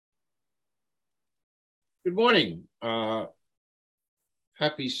Good morning. Happy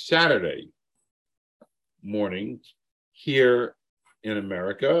Saturday morning here in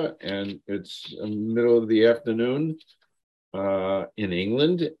America, and it's the middle of the afternoon in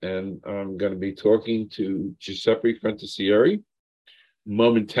England, and I'm going to be talking to Giuseppe Frantisieri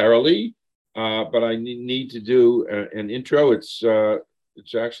momentarily, but I need to do an intro. It's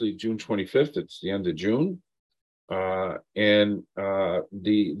actually June 25th. It's the end of June.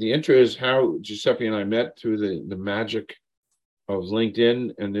 The intro is how Giuseppe and I met through the magic of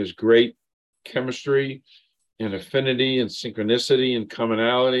LinkedIn, and there's great chemistry and affinity and synchronicity and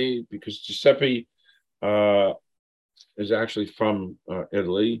commonality because Giuseppe is actually from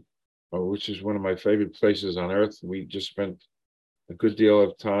Italy, which is one of my favorite places on earth. We just spent a good deal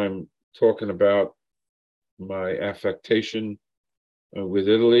of time talking about my affectation with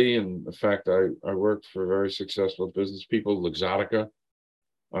Italy and the fact I worked for very successful business people, Luxottica,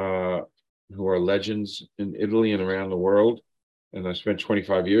 who are legends in Italy and around the world. And I spent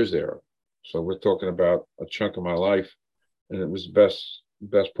 25 years there. So we're talking about a chunk of my life. And it was the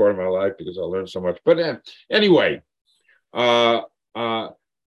best part of my life because I learned so much. But anyway,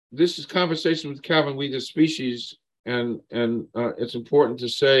 this is Conversation with Calvin, We the Species. And it's important to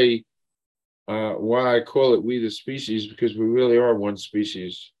say why I call it We the Species, because we really are one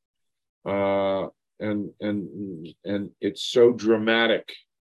species. And it's so dramatic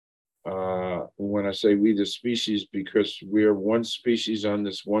when I say we the species, because we're one species on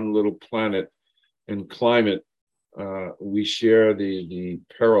this one little planet, and climate, we share the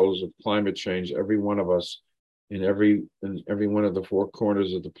perils of climate change, every one of us in every one of the four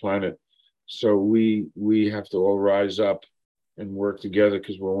corners of the planet. So we have to all rise up and work together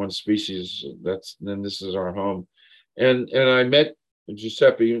because we're one species. Then this is our home. And I met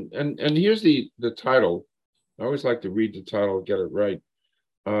Giuseppe, and here's the title. I always like to read the title, get it right,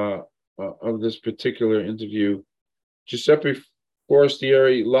 of this particular interview. Giuseppe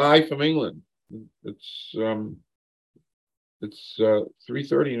Forestieri, live from England. It's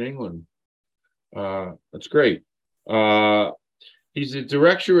 3:30 in England. That's great. He's the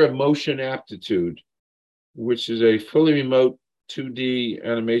director of Motion Aptitude, which is a fully remote 2D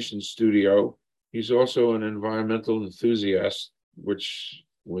animation studio. He's also an environmental enthusiast, which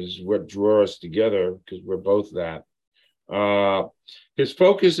was what drew us together because we're both that. His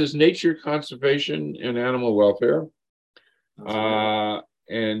focus is nature conservation and animal welfare. And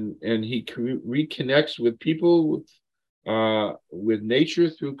he reconnects with people with nature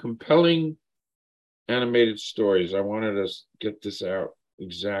through compelling animated stories. I wanted to get this out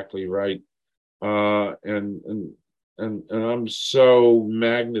exactly right. And I'm so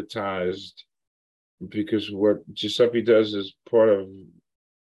magnetized because what Giuseppe does is part of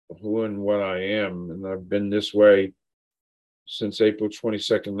who and what I am, and I've been this way since April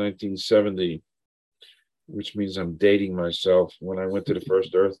 22nd, 1970, which means I'm dating myself when I went to the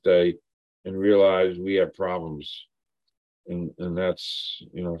first Earth Day and realized we have problems. And that's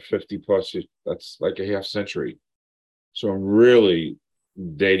 50 plus, that's like a half century. So I'm really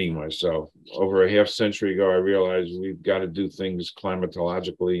dating myself. Over a half century ago, I realized we've got to do things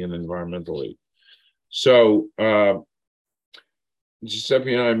climatologically and environmentally. So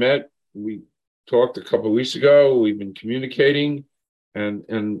Giuseppe and I met. We talked a couple of weeks ago. We've been communicating,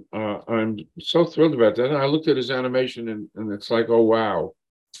 and I'm so thrilled about that. And I looked at his animation, and it's like, oh wow!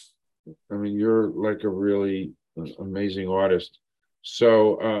 I mean, you're like a really amazing artist.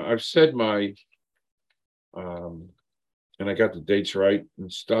 So I've said my, and I got the dates right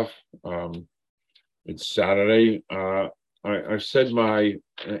and stuff. It's Saturday. I've said my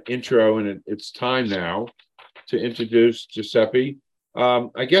intro, and it's time now to introduce Giuseppe.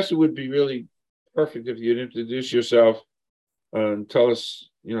 I guess it would be really perfect if you'd introduce yourself and tell us,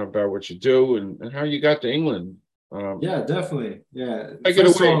 about what you do and how you got to England. Yeah, definitely. Yeah. Take it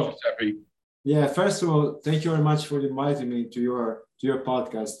First of away, all, Giuseppe. yeah, first of all, thank you very much for inviting me to your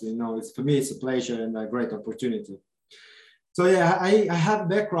podcast. It's for me, it's a pleasure and a great opportunity. So yeah, I have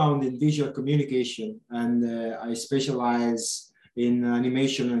background in visual communication, and I specialize in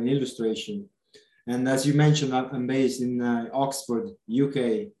animation and illustration. And as you mentioned, I'm based in Oxford,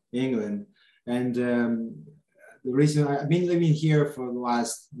 UK, England, and the reason I've been living here for the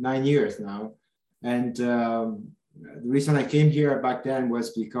last 9 years now, and the reason I came here back then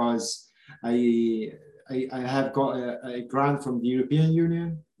was because I I have got a grant from the European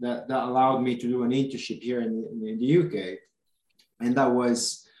Union that allowed me to do an internship here in the UK, and that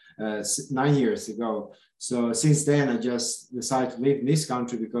was 9 years ago. So since then, I just decided to live in this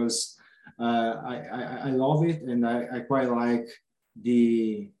country because I love it, and I quite like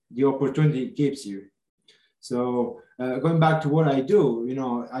the opportunity it gives you. So going back to what I do,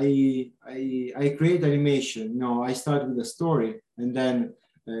 I create animation. I start with a story, and then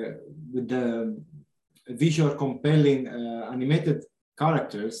with the visual compelling animated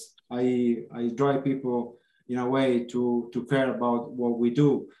characters, I drive people in a way to care about what we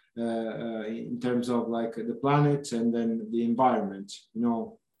do in terms of like the planet and then the environment.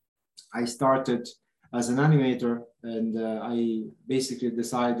 I started as an animator, and I basically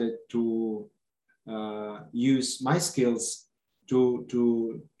decided to use my skills to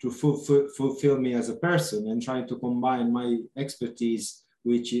fulfill me as a person, and trying to combine my expertise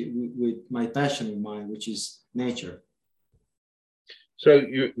with my passion in mind, which is nature. So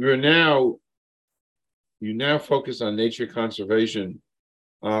you now focus on nature conservation.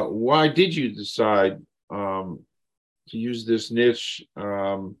 Why did you decide to use this niche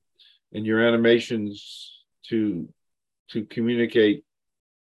in your animations to communicate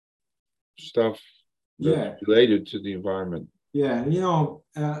stuff that's related to the environment? Yeah,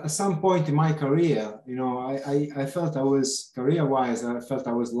 at some point in my career, I felt I was career-wise, I felt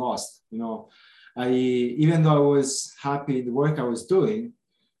I was lost. Even though I was happy in the work I was doing,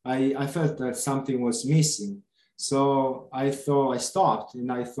 I felt that something was missing. So I thought, I stopped,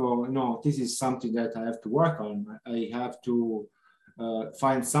 and I thought, no, this is something that I have to work on. I have to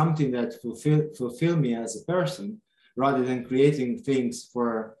find something that fulfill me as a person, rather than creating things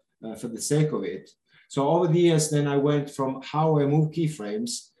for the sake of it. So over the years, then I went from how I move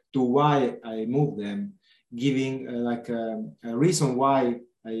keyframes to why I move them, giving a reason why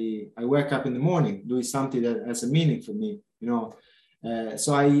I wake up in the morning, doing something that has a meaning for me.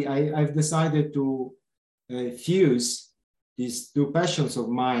 So I've decided to fuse these two passions of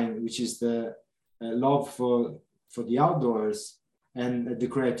mine, which is the love for the outdoors and the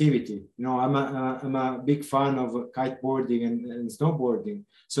creativity. I'm a big fan of kiteboarding and snowboarding.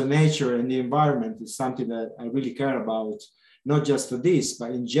 So nature and the environment is something that I really care about, not just for this,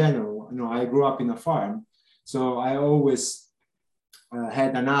 but in general. I grew up in a farm, so I always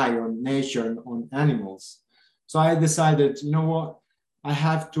had an eye on nature and on animals. So I decided, what, I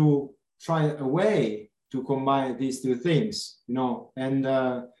have to try a way to combine these two things, and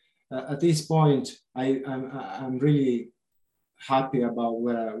at this point, I'm really happy about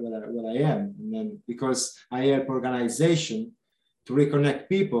where I am, and then because I help organization to reconnect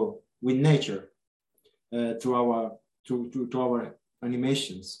people with nature through our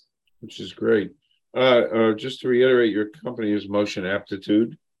animations, which is great. Just to reiterate, your company is Motion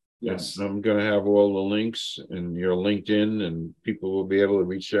Aptitude. Yes, and I'm going to have all the links in your LinkedIn, and people will be able to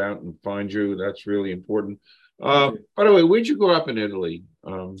reach out and find you. That's really important. By the way, where'd you grow up in Italy?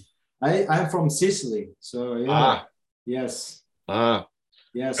 I'm from Sicily, so yeah. Yes.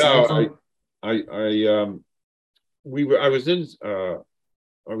 Yes. No,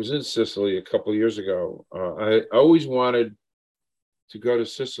 I was in Sicily a couple of years ago. I always wanted to go to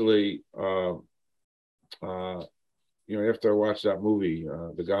Sicily. After I watched that movie,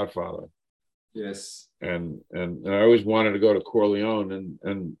 The Godfather. Yes. And I always wanted to go to Corleone,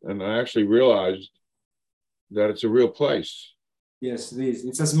 and I actually realized that it's a real place. Yes, it is.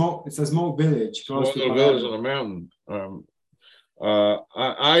 It's a small village. Small little village on a mountain.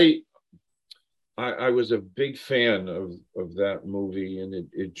 I was a big fan of that movie, and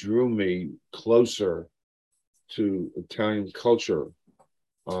it drew me closer to Italian culture.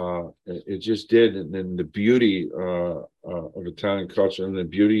 It just did, and then the beauty of Italian culture and the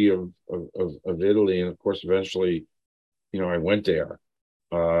beauty of Italy, and of course, eventually, I went there.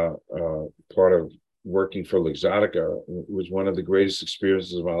 Part of working for Luxottica, it was one of the greatest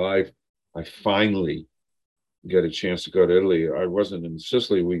experiences of my life. I finally get a chance to go to Italy. I wasn't in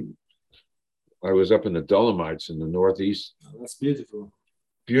Sicily. I was up in the Dolomites in the Northeast. Oh, that's beautiful.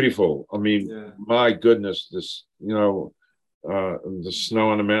 Beautiful. I mean, my goodness, this, the snow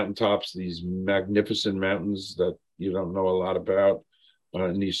on the mountaintops, these magnificent mountains that you don't know a lot about,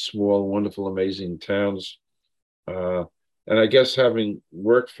 in these small, wonderful, amazing towns. And I guess having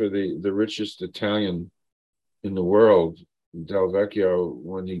worked for the richest Italian in the world, Del Vecchio,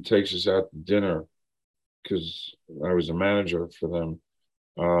 when he takes us out to dinner, because I was a manager for them,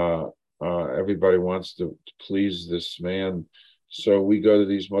 everybody wants to please this man. So we go to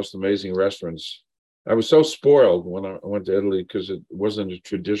these most amazing restaurants. I was so spoiled when I went to Italy, because it wasn't a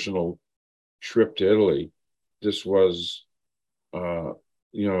traditional trip to Italy. This was,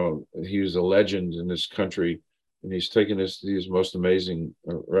 he was a legend in this country, and he's taken us to these most amazing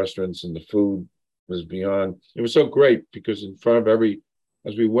restaurants, and the food was beyond. It was so great, because in front of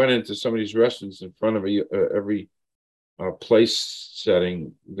as we went into some of these restaurants, in front of every place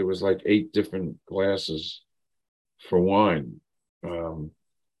setting, there was like 8 different glasses for wine.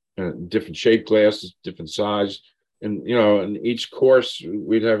 different shaped glasses, different size. And, in each course,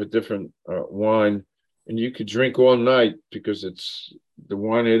 we'd have a different wine. And you could drink all night because the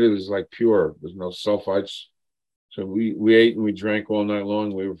wine in it is like pure. There's no sulfites. So we ate and we drank all night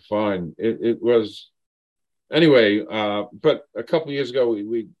long. We were fine. It was anyway. But a couple of years ago,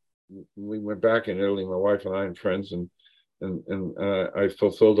 we went back in Italy, my wife and I and friends, and I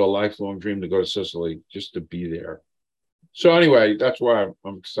fulfilled a lifelong dream to go to Sicily, just to be there. So anyway, that's why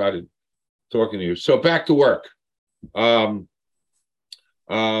I'm excited talking to you. So back to work. Um,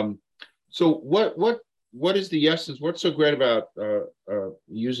 so what is the essence? What's so great about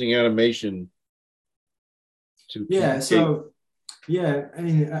using animation to I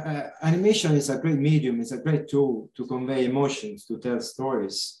mean, animation is a great medium. It's a great tool to convey emotions, to tell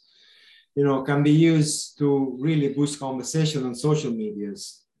stories. Can be used to really boost conversation on social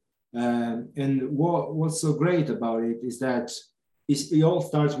medias. And what's so great about it is that it all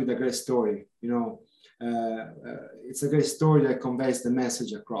starts with a great story. It's a great story that conveys the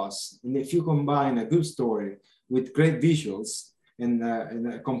message across. And if you combine a good story with great visuals and in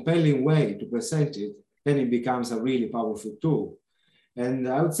a compelling way to present it, then it becomes a really powerful tool. And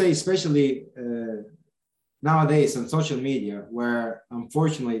I would say, especially nowadays on social media, where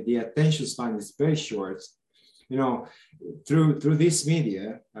unfortunately the attention span is very short, through this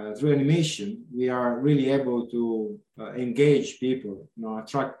media, through animation, we are really able to engage people,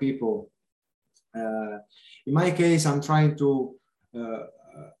 attract people. In my case, I'm trying to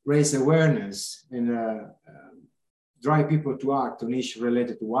raise awareness and drive people to act on issues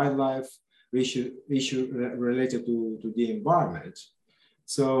related to wildlife, issue related to the environment.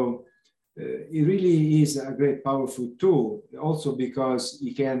 So it really is a great powerful tool, also because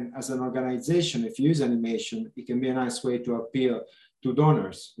you can, as an organization, if you use animation, it can be a nice way to appeal to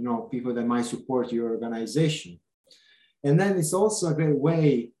donors, people that might support your organization. And then it's also a great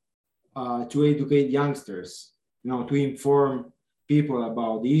way to educate youngsters, to inform people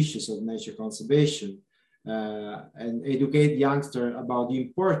about the issues of nature conservation and educate youngsters about the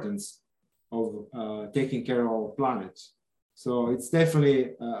importance of taking care of our planet. So it's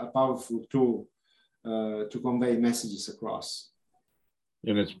definitely a powerful tool to convey messages across.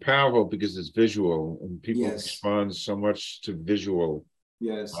 And it's powerful because it's visual, and people respond so much to visual.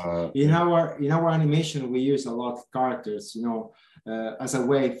 Yes. In our animation, we use a lot of characters, as a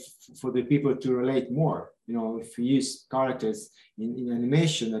way for the people to relate more. If we use characters in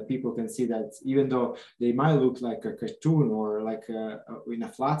animation, that people can see that even though they might look like a cartoon or like in a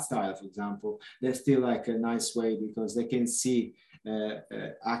flat style, for example, they're still like a nice way because they can see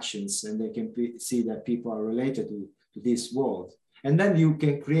actions and they can see that people are related to this world. And then you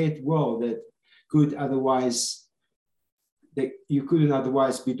can create world that you couldn't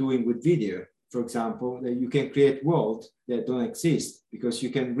otherwise be doing with video. For example, that you can create worlds that don't exist because you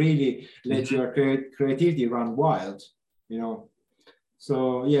can really let your creativity run wild,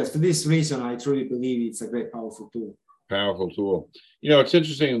 So yes, for this reason, I truly believe it's a great, powerful tool. Powerful tool. It's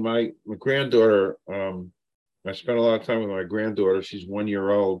interesting. My granddaughter, I spent a lot of time with my granddaughter. She's 1 year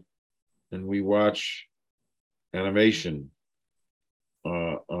old, and we watch animation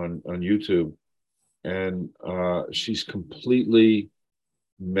on YouTube, and she's completely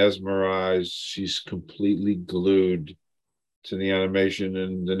mesmerized. She's completely glued to the animation,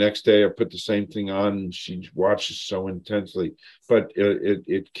 and the next day I put the same thing on and she watches so intensely, but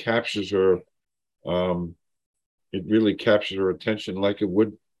it captures her. It really captures her attention like it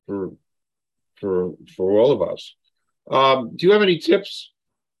would for all of us. Do you have any tips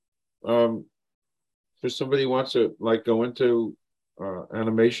for somebody who wants to go into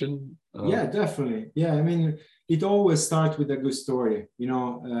animation? Yeah, definitely. Yeah, I mean, it always starts with a good story.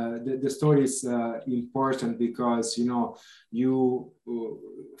 The story is important because you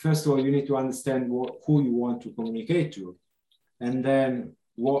first of all you need to understand who you want to communicate to, and then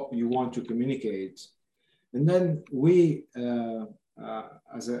what you want to communicate, and then we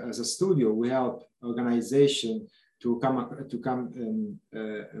as a studio we help organization to come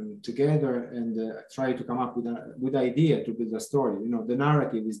together and try to come up with a good idea to build a story. The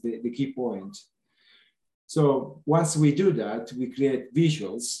narrative is the key point. So once we do that, we create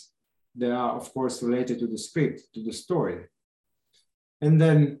visuals that are, of course, related to the script, to the story. And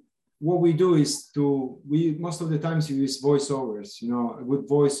then what we do is most of the times we use voiceovers, a good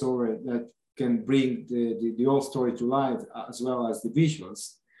voiceover that can bring the whole story to life as well as the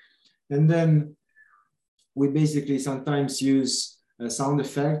visuals. And then we basically sometimes use sound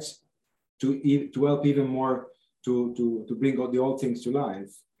effects to help even more to bring all the old things to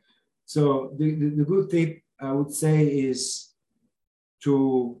life. So the good tip I would say is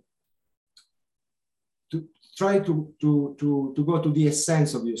to try to go to the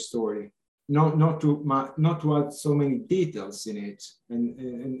essence of your story, not to add so many details in it, and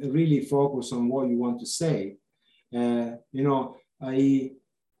really focus on what you want to say. You know, I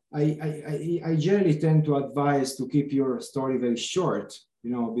generally tend to advise to keep your story very short,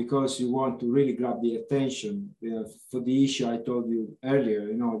 you know, because you want to really grab the attention. You know, for the issue I told you earlier,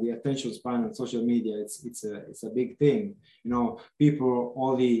 you know, the attention span on social media, it's a big thing. You know, people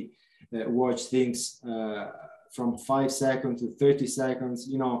only watch things from 5 seconds to 30 seconds,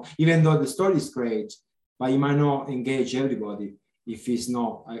 you know, even though the story is great, but you might not engage everybody if it's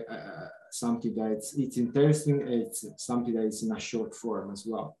not something that it's interesting, it's something that is in a short form as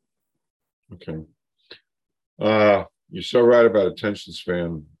well. Okay. You're so right about attention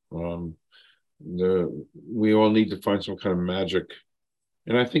span. We all need to find some kind of magic.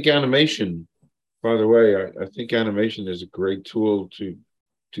 And I think animation, by the way, I think animation is a great tool to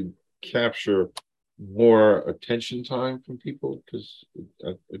capture more attention time from people, because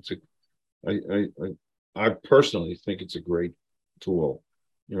I personally think it's a great tool.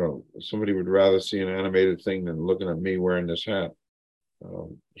 You know, somebody would rather see an animated thing than looking at me wearing this hat.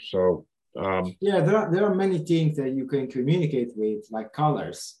 Yeah, there are many things that you can communicate with, like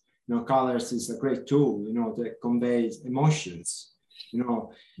colors. You know, colors is a great tool, you know, that conveys emotions. You know,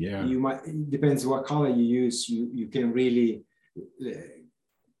 yeah, it depends what color you use. You can really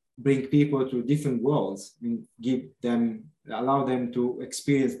bring people to different worlds and allow them to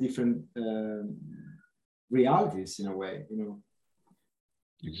experience different realities in a way. You know.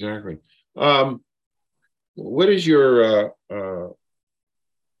 Exactly. What is your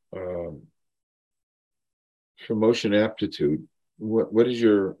promotion aptitude? What is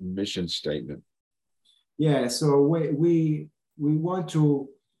your mission statement? Yeah, so we want to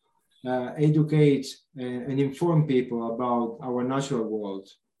educate and inform people about our natural world.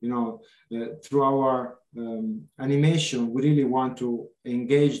 You know, through our animation, we really want to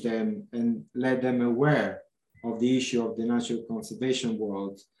engage them and let them aware of the issue of the natural conservation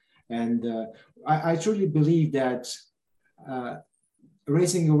world. And I truly believe that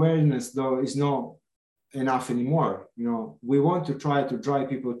raising awareness, though, is not enough anymore. You know, we want to try to drive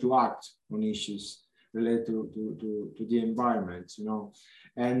people to act on issues related to the environment, you know.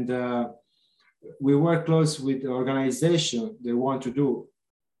 And we work close with the organization that want to do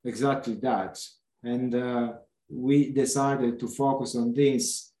exactly that. And we decided to focus on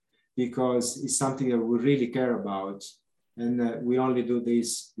this because it's something that we really care about. And we only do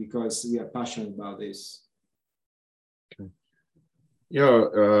this because we are passionate about this. Okay. Yeah,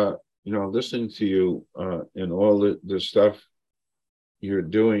 you know, listening to you and all the stuff you're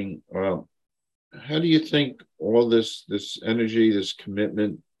doing, how do you think all this energy, this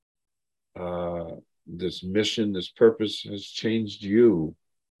commitment, this mission, this purpose has changed you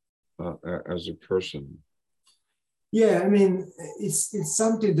as a person? Yeah, I mean, it's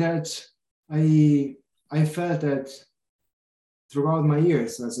something that I felt that throughout my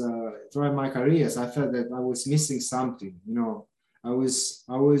years, throughout my careers, I felt that I was missing something. You know, I was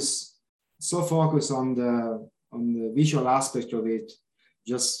so focused on the visual aspect of it,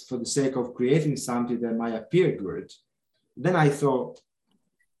 just for the sake of creating something that might appear good. Then I thought,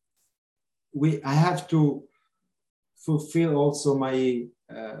 I have to fulfill also my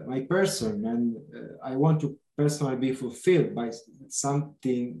person, and I want to personally be fulfilled by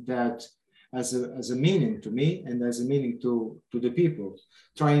something that has a meaning to me and has a meaning to the people,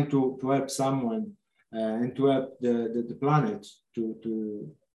 trying to help someone and to help the planet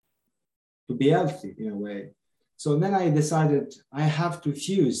to be healthy in a way. So then I decided I have to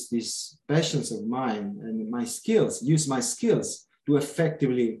fuse these passions of mine and my skills, use my skills to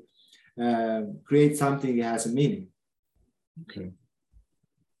effectively create something that has a meaning. Okay.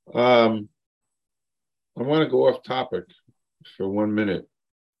 I want to go off topic for 1 minute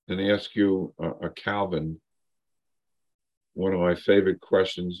and ask you a Calvin, one of my favorite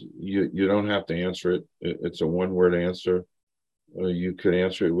questions. You don't have to answer it. It's a one-word answer. You could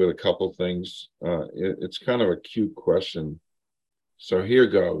answer it with a couple things. It's kind of a cute question. So here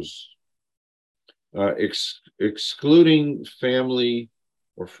goes. Excluding family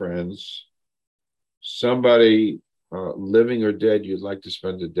or friends, somebody living or dead you'd like to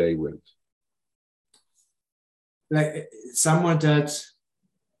spend a day with. Like someone that,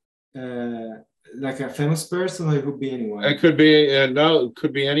 like a famous person, or it could be anyone? It could be, no, it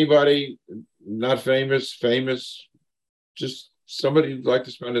could be anybody, not famous, just somebody you'd like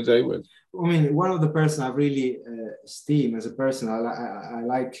to spend a day with. I mean, one of the person I really esteem as a person, I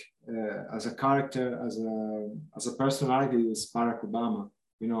like as a character, as a personality, is Barack Obama.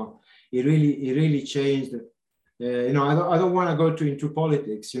 You know, he really changed I don't want to go into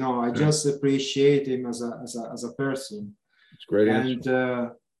politics. I just appreciate him as a person. It's a great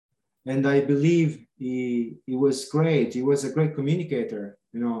answer. And I believe he was great. He was a great communicator.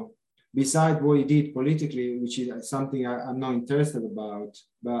 Besides what he did politically, which is something I'm not interested about,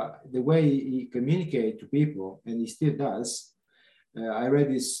 but the way he communicated to people, and he still does. I read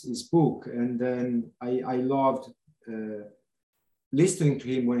his book, and then I loved listening to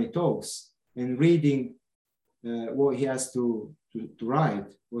him when he talks and reading what he has to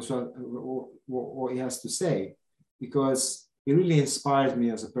write, what he has to say, because he really inspires me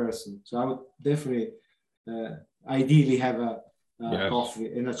as a person. So I would definitely, ideally, have a coffee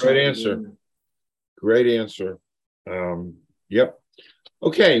and a chat. Great answer. Great answer. Yep.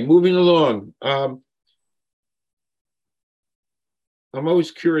 Okay, moving along. I'm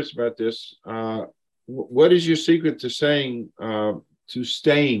always curious about this. What is your secret to staying?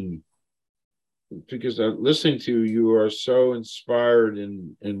 Because listening to you are so inspired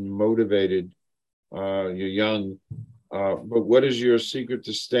and motivated. You're young, but what is your secret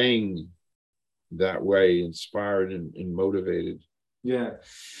to staying that way, inspired and motivated? Yeah,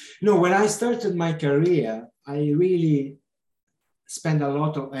 when I started my career, I really spent a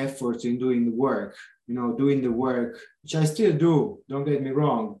lot of effort in doing the work. Doing the work, which I still do. Don't get me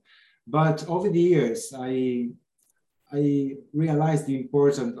wrong, but over the years, I realized the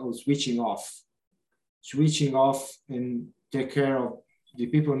importance of switching off and take care of the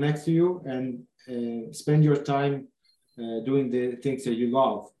people next to you, and spend your time doing the things that you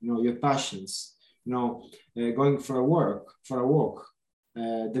love, your passions, going for a walk,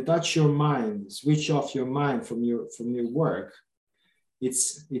 detach your mind, switch off your mind from your work.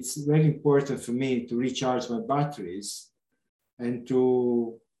 It's very important for me to recharge my batteries and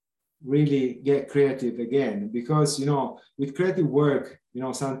to really get creative again, because with creative work,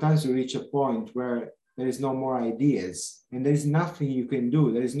 sometimes you reach a point where there is no more ideas and there is nothing you can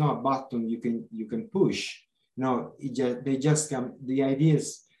do. There is no button you can push. They just come. The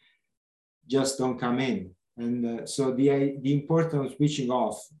ideas just don't come in. And so the importance of switching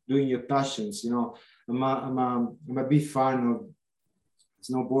off, doing your passions. I'm a big fan of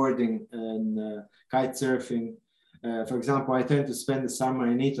snowboarding and kite surfing. For example, I tend to spend the summer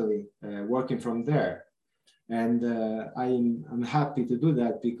in Italy, working from there, and I'm happy to do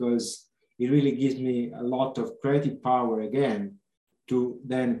that because it really gives me a lot of creative power again to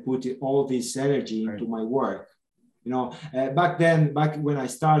then put all this energy into my work. Back when I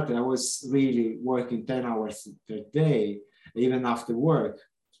started, I was really working 10 hours per day, even after work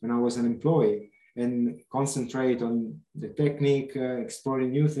when I was an employee, and concentrate on the technique,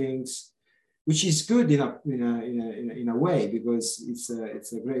 exploring new things, which is good in a way, because it's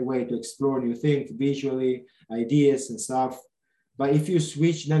a great way to explore new things visually, ideas and stuff. But if you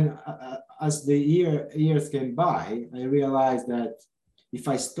switch, then as the years came by, I realized that if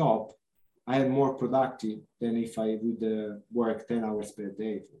I stop, I am more productive than if I would work 10 hours per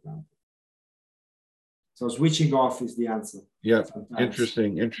day, for example. So switching off is the answer. Yeah, sometimes.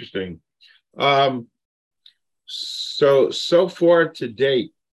 Interesting. So far to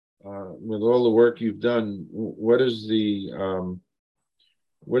date, with all the work you've done, what is the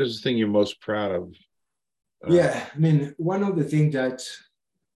thing you're most proud of? One of the things that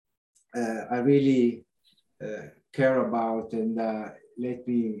I really care about and let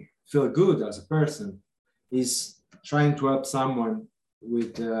me feel good as a person is trying to help someone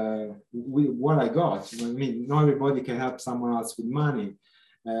with what I got. Not everybody can help someone else with money,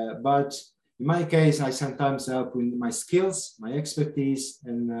 but in my case, I sometimes help with my skills, my expertise,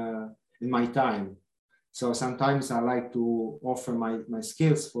 and my time. So sometimes I like to offer my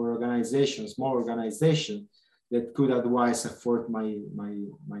skills for organizations, small organizations that could otherwise afford my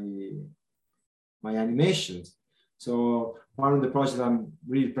animations. So one of the projects I'm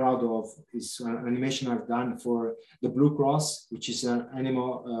really proud of is an animation I've done for the Blue Cross, which is an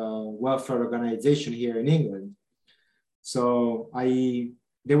animal welfare organization here in England. So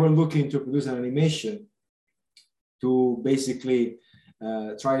they were looking to produce an animation to basically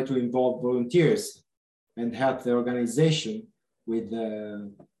try to involve volunteers and help the organization with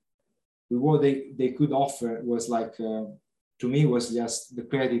what they could offer. Was like, to me, was just the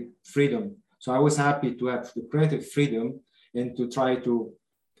creative freedom. So I was happy to have the creative freedom and to try to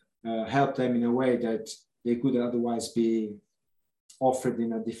help them in a way that they could otherwise be offered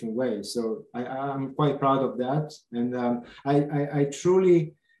in a different way. So I'm quite proud of that. And I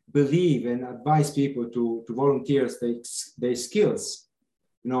truly believe and advise people to volunteer their skills,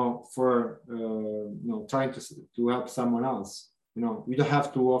 for trying to help someone else. You don't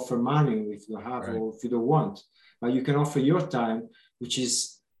have to offer money if you have, right, or if you don't want, but you can offer your time, which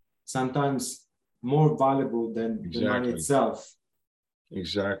is sometimes more valuable than the money Exactly. itself.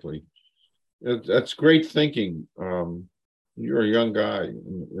 Exactly. That's great thinking. You're a young guy.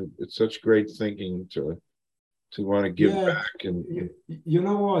 It's such great thinking to want to give Yeah, back and you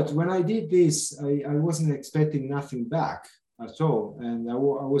know what? When I did this, I wasn't expecting nothing back at all, and I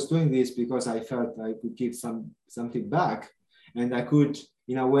was doing this because I felt I could give something back, and I could,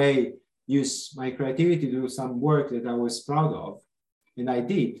 in a way, use my creativity to do some work that I was proud of, and I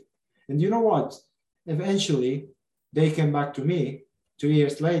did. And you know what? Eventually, they came back to me 2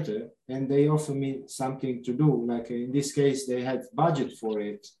 years later, and they offered me something to do. Like in this case, they had budget for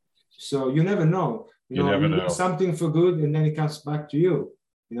it. So you never know. you never You do know. something for good, and then it comes back to you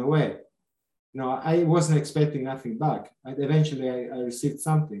in a way. I wasn't expecting nothing back. Eventually, I received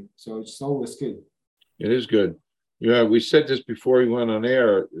something. So it's always good. It is good. Yeah, we said this before we went on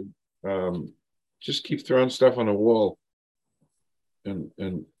air. Um, just keep throwing stuff on the wall and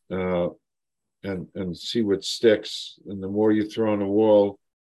and uh, and see what sticks. And the more you throw on the wall,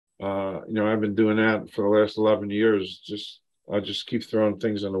 I've been doing that for the last 11 years. I just keep throwing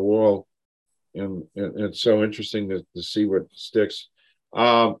things on the wall, and it's so interesting to see what sticks.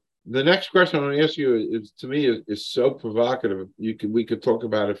 The next question I want to ask you is to me is so provocative. We could talk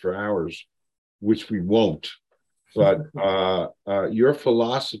about it for hours, which we won't. But your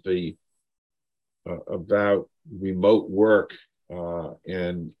philosophy about remote work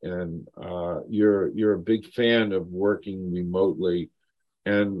and you're a big fan of working remotely.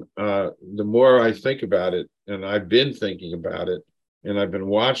 And the more I think about it, and I've been thinking about it, and I've been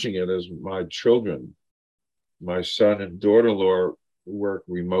watching it as my children, my son and daughter-in-law work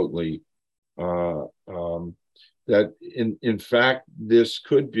remotely. Uh, um, that in fact this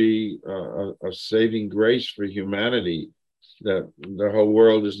could be a saving grace for humanity. That the whole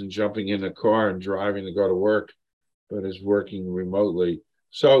world isn't jumping in a car and driving to go to work, but is working remotely.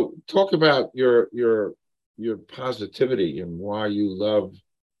 So, talk about your positivity and why you love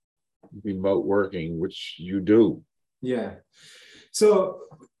remote working, which you do. Yeah. So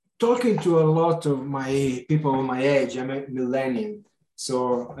talking to a lot of my people my age, I'm a millennial. So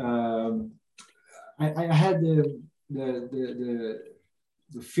I had the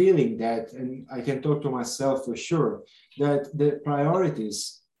the feeling that, and I can talk to myself for sure, that the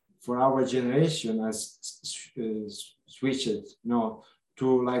priorities for our generation has switched,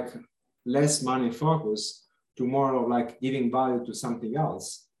 to like less money focus to more of like giving value to something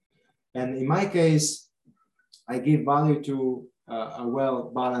else. And in my case, I give value to a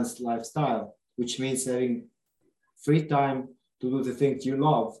well-balanced lifestyle, which means having free time to do the things you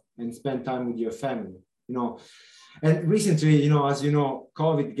love and spend time with your family. And recently, as you know,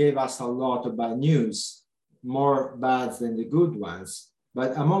 COVID gave us a lot of bad news, more bad than the good ones.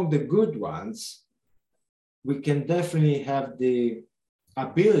 But among the good ones, we can definitely have we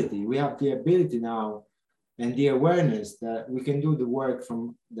have the ability now and the awareness that we can do the work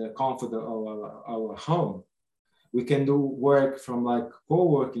from the comfort of our home. We can do work from like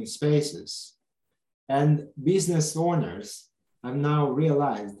co-working spaces. And business owners have now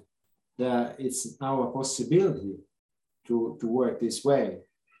realized that it's now a possibility to work this way.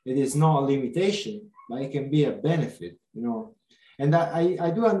 It is not a limitation, but it can be a benefit. And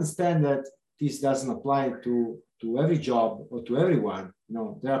I do understand that this doesn't apply to every job or to everyone.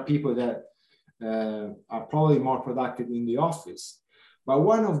 There are people that are probably more productive in the office. But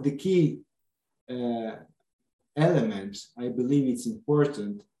one of the key elements, I believe it's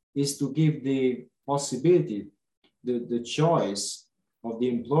important, is to give the possibility, the choice of the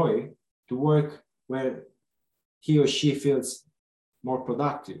employee to work where he or she feels more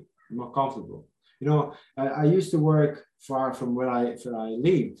productive, more comfortable. I used to work far from where I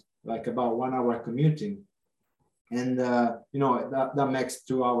lived, like about 1 hour commuting. And, that makes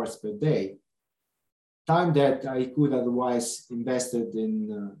 2 hours per day. Time that I could otherwise invested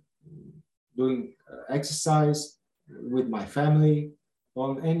in doing exercise with my family,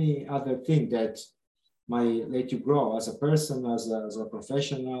 on any other thing that might let you grow as a person, as a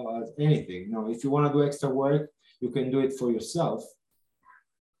professional, as anything. If you want to do extra work, you can do it for yourself.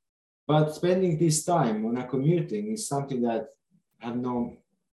 But spending this time on a commuting is something that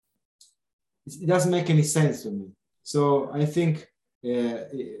it doesn't make any sense to me. So I think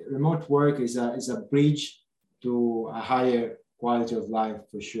remote work is a bridge to a higher quality of life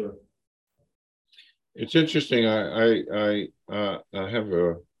for sure. It's interesting. I have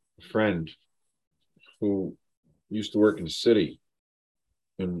a friend who used to work in the city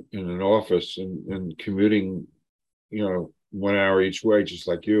in an office and commuting, 1 hour each way, just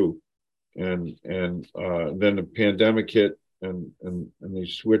like you. And then the pandemic hit, and he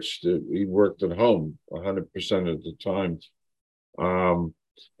switched. He worked at home 100% of the time. And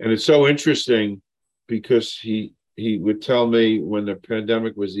it's so interesting. because he would tell me when the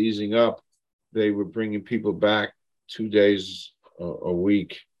pandemic was easing up, they were bringing people back 2 days a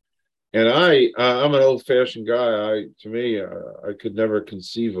week. And I'm an old-fashioned guy. To me, I could never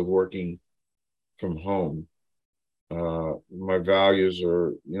conceive of working from home. My values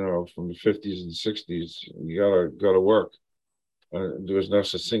are, from the 50s and 60s. You gotta go to work. There was no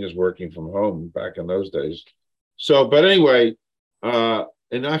such thing as working from home back in those days. So, but anyway,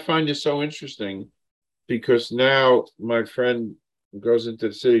 and I find this so interesting because now my friend goes into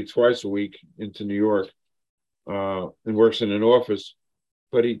the city twice a week into New York, and works in an office,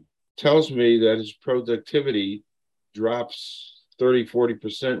 but he tells me that his productivity drops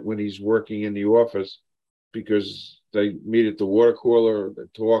 30-40% when he's working in the office because they meet at the water cooler, they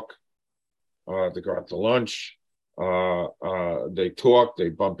talk, they go out to lunch, they talk, they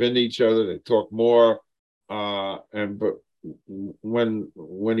bump into each other, they talk more, but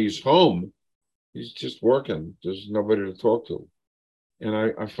when he's home, he's just working. There's nobody to talk to, and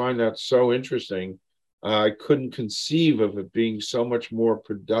I find that so interesting. I couldn't conceive of it being so much more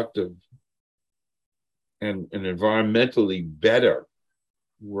productive and environmentally better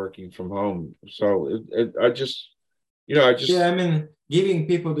working from home. So I just, yeah, I mean, giving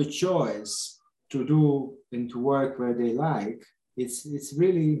people the choice to do and to work where they like, it's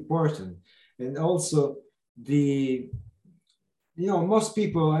really important. And also most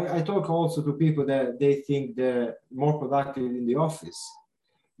people, I talk also to people that they think they're more productive in the office.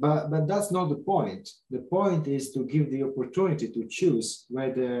 But that's not the point. The point is to give the opportunity to choose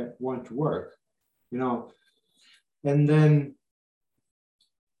where they want to work, and then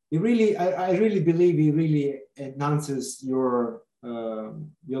I really believe it really enhances your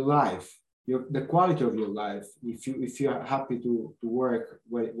life, the quality of your life if you are happy to work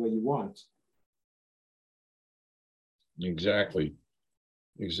where you want. Exactly.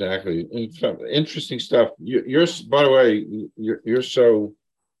 Interesting stuff. You're by the way, you're so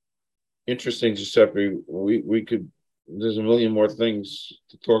interesting, Giuseppe. We could. There's a million more things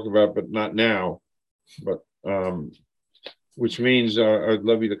to talk about, but not now. But which means I'd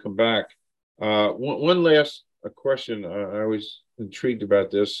love you to come back. One last question. I was intrigued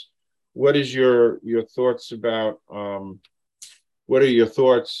about this. What is your thoughts about? What are your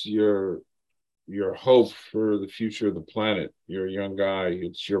thoughts? Your hope for the future of the planet? You're a young guy.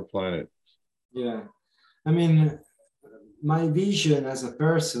 It's your planet. Yeah, I mean, my vision as a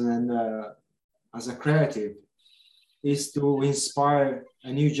person and as a creative is to inspire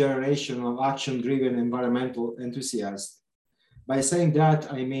a new generation of action-driven environmental enthusiasts. By saying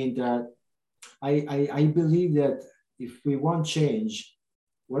that, I mean that I believe that if we want change,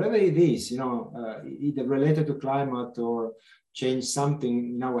 whatever it is, either related to climate or change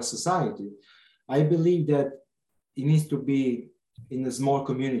something in our society, I believe that it needs to be in a small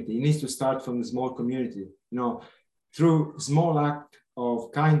community. It needs to start from a small community. Through small act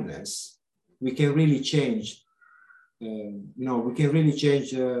of kindness, we can really change. We can really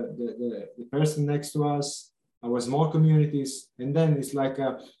change the person next to us, our small communities, and then it's like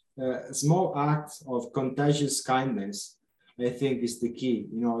a small act of contagious kindness. I think is the key.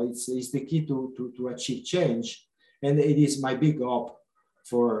 It's the key to achieve change, and it is my big hope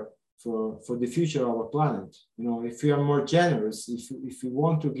for the future of our planet. If we are more generous, if we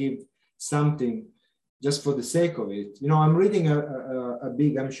want to give something just for the sake of it. I'm reading a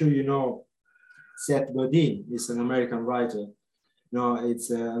big, I'm sure Seth Godin is an American writer.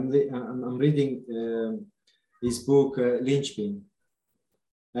 I'm reading his book, Lynchpin.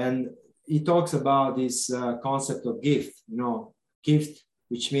 And he talks about this concept of gift, gift,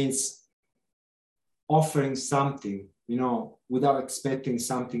 which means offering something, without expecting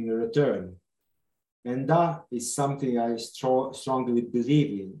something in return. And that is something I strongly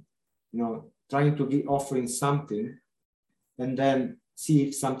believe in, trying to be offering something and then see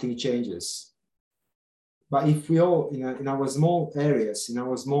if something changes. But if we all, in our small areas, in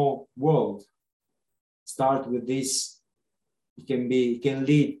our small world, start with this, it can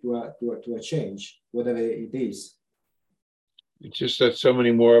lead to a change, whatever it is. It's just that so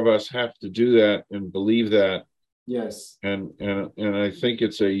many more of us have to do that and believe that. Yes. And I think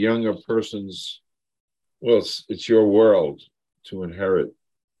it's a younger person's. Well, it's your world to inherit.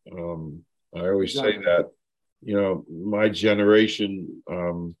 I always say that. My generation.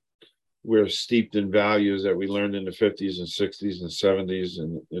 We're steeped in values that we learned in the 50s and 60s and 70s,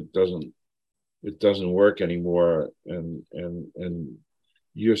 and it doesn't work anymore. And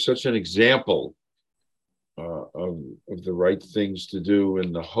you're such an example of the right things to do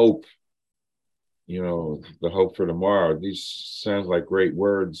and the hope for tomorrow. These sound like great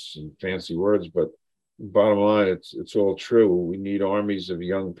words and fancy words, but bottom line, it's all true. We need armies of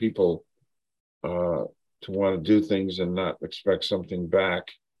young people to want to do things and not expect something back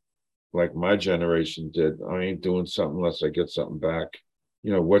like my generation did. I ain't doing something unless I get something back.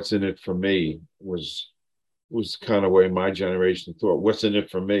 What's in it for me was kind of way my generation thought. What's in it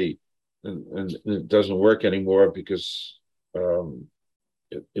for me? And it doesn't work anymore because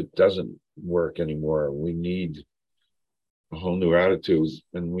it doesn't work anymore. We need a whole new attitude,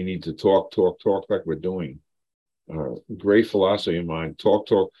 and we need to talk like we're doing. Great philosophy of mine. Talk,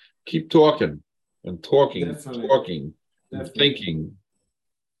 keep talking and talking, Definitely. talking, and Definitely. thinking,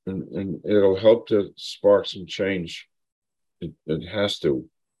 and it'll help to spark some change. It has to.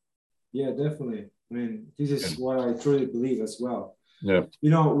 Yeah, definitely. I mean, this is what I truly believe as well. Yeah.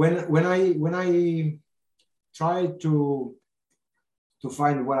 When I tried to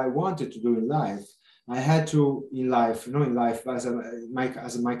find what I wanted to do in life, I had to in life,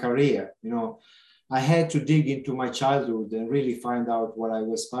 as my career, I had to dig into my childhood and really find out what I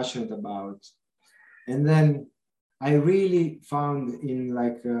was passionate about. And then I really found in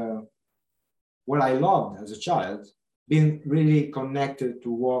what I loved as a child, being really connected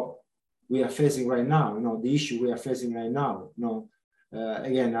to what we are facing right now, the issue we are facing right now.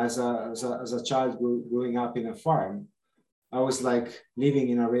 Again, as a child growing up in a farm, I was like living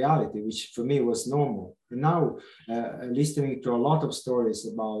in a reality, which for me was normal. And now, listening to a lot of stories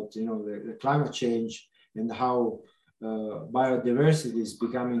about, the climate change and how biodiversity is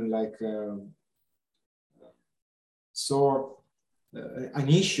becoming an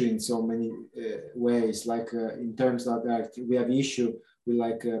issue in so many ways, in terms that we have issue with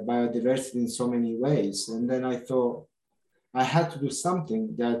biodiversity in so many ways. And then I thought I had to do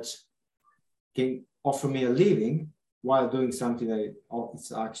something that can offer me a living while doing something that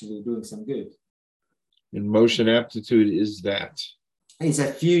is actually doing some good. And motion aptitude is that. It's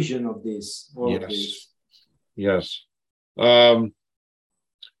a fusion of this. Yes. Of this. Yes. Well,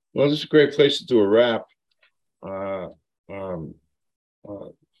 this is a great place to do a wrap.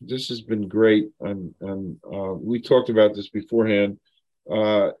 This has been great, and we talked about this beforehand.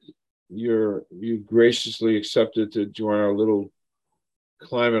 You graciously accepted to join our little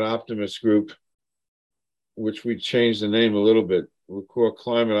climate optimist group, which we changed the name a little bit. We'll call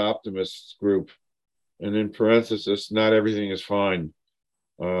Climate Optimists Group, and in parenthesis, not everything is fine.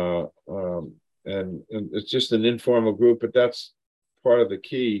 And it's just an informal group, but that's part of the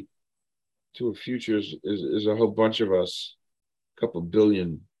key to a future is a whole bunch of us, a couple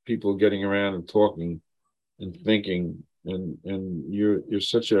billion people getting around and talking and thinking, and you're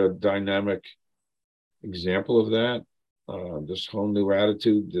such a dynamic example of that. This whole new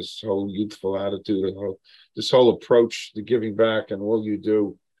attitude, this whole youthful attitude, this whole approach to giving back and all you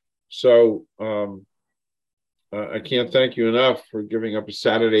do. So I can't thank you enough for giving up a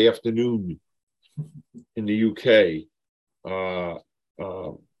Saturday afternoon in the UK.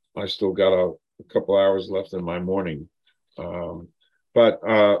 I still got a couple hours left in my morning. But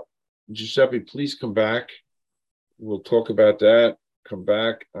Giuseppe, please come back. We'll talk about that. Come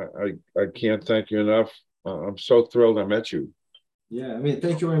back. I can't thank you enough. I'm so thrilled I met you. Yeah, I mean,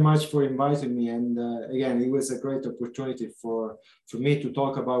 thank you very much for inviting me. And again, it was a great opportunity for me to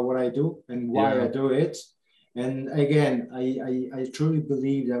talk about what I do and why I do it. And again, I truly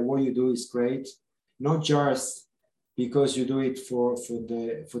believe that what you do is great, not just because you do it for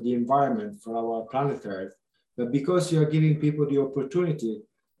the environment, for our planet Earth, but because you are giving people the opportunity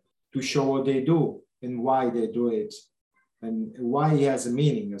to show what they do and why they do it, and why it has a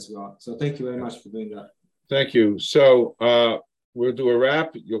meaning as well. So thank you very much for doing that. Thank you. So we'll do a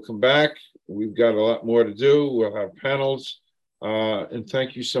wrap. You'll come back. We've got a lot more to do. We'll have panels. And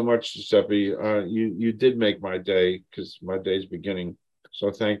thank you so much, Giuseppe. You did make my day, because my day's beginning.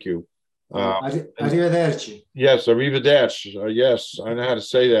 So thank you. Arrivederci. Yes, arrivederci. Yes, I know how to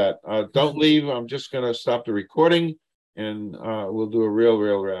say that. Don't leave. I'm just going to stop the recording, and we'll do a real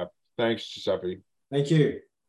wrap. Thanks, Giuseppe. Thank you.